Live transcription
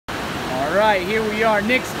All right, here we are.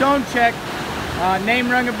 Nick Stonecheck. Name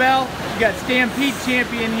rung a bell. You got Stampede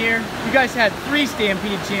champion here. You guys had 3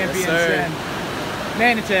 Stampede champions. Yes, and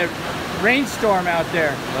man, it's a rainstorm out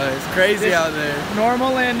there. It's crazy out there.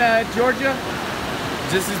 Normal in Georgia?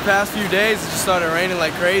 Just these past few days, it just started raining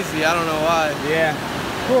like crazy. I don't know why. Yeah.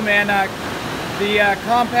 Cool, man. The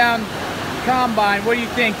compound combine, what do you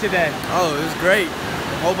think today? Oh, it was great.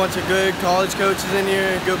 A whole bunch of good college coaches in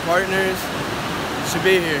here, good partners. Should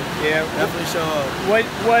be here. Yeah. Definitely show up.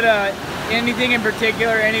 What anything in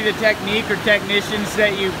particular, any of the technique or technicians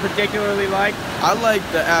that you particularly like? I like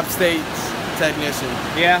the App State's technician.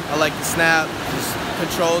 Yeah? I like the snap, just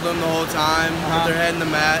control them the whole time, put their head in the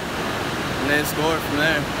mat, and then score from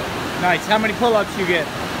there. Nice. How many pull-ups you get?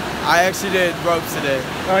 I actually did ropes today.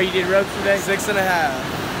 Oh, you did ropes today? 6.5.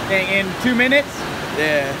 In 2 minutes?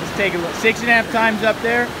 Yeah. Let's take a look. 6.5 times up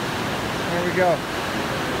there. There we go.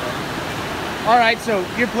 All right, so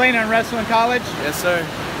you're playing on Wrestling College? Yes, sir.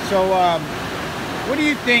 So what do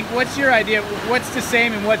you think, what's your idea, what's the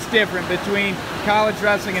same and what's different between college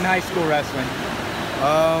wrestling and high school wrestling?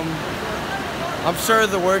 I'm sure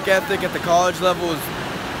the work ethic at the college level is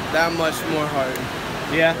that much more hard.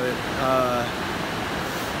 Yeah? But,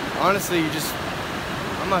 honestly,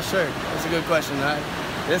 I'm not sure. That's a good question.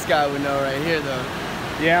 This guy would know right here, though.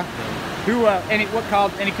 Yeah? Who, any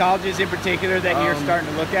colleges in particular that you're starting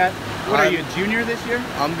to look at? What are you, a junior this year?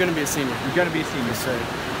 I'm going to be a senior. You're going to be a senior? Yes, sir.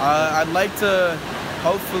 I'd like to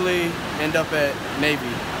hopefully end up at Navy.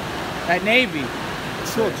 At Navy?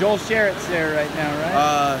 Yes, cool. Sir. Joel Sherritt's there right now,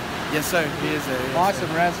 right? Yes, sir. He is there. Yes, awesome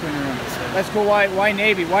sir. wrestling room. Yes, sir. That's cool. Why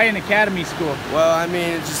Navy? Why an academy school? Well, I mean,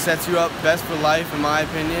 it just sets you up best for life, in my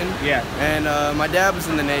opinion. Yeah. And my dad was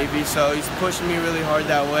in the Navy, so he's pushing me really hard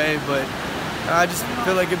that way, but I just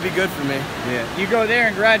feel like it'd be good for me. Yeah. You go there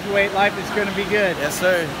and graduate, life is going to be good. Yes,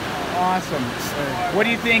 sir. Awesome. Yes, sir. What do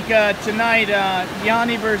you think tonight,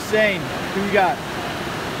 Yanni versus Zane? Who you got?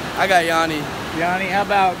 I got Yanni. Yanni. How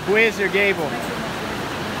about Gwiz or Gable?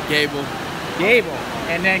 Gable. Gable.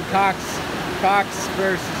 And then Cox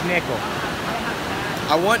versus Nickel.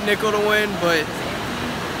 I want Nickel to win, but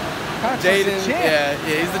Jaden, yeah,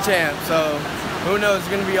 he's the champ. So who knows? It's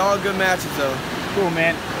going to be all good matches, though. Cool,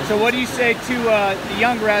 man. So what do you say to the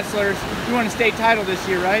young wrestlers? You won a state title this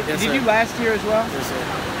year, right? Yes, Did sir. you last year as well? Yes, sir.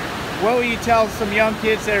 What will you tell some young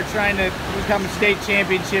kids that are trying to become a state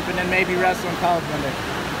championship and then maybe wrestle in college one day?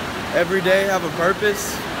 Every day have a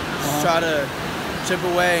purpose. Just try to chip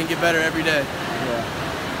away and get better every day. Yeah.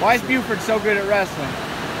 Why is Buford so good at wrestling?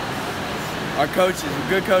 Our coaches,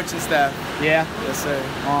 good coaching staff. Yeah? Yes, sir.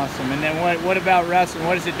 Awesome. And then what about wrestling?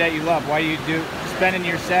 What is it that you love? Why do you spending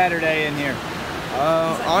your Saturday in here?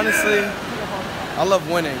 Honestly, I love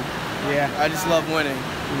winning. Yeah. I just love winning.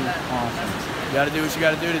 Awesome. You gotta do what you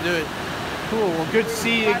gotta do to do it. Cool. Well, good to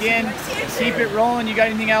see you again. Keep it rolling. You got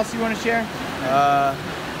anything else you want to share?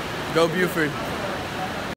 Go Buford.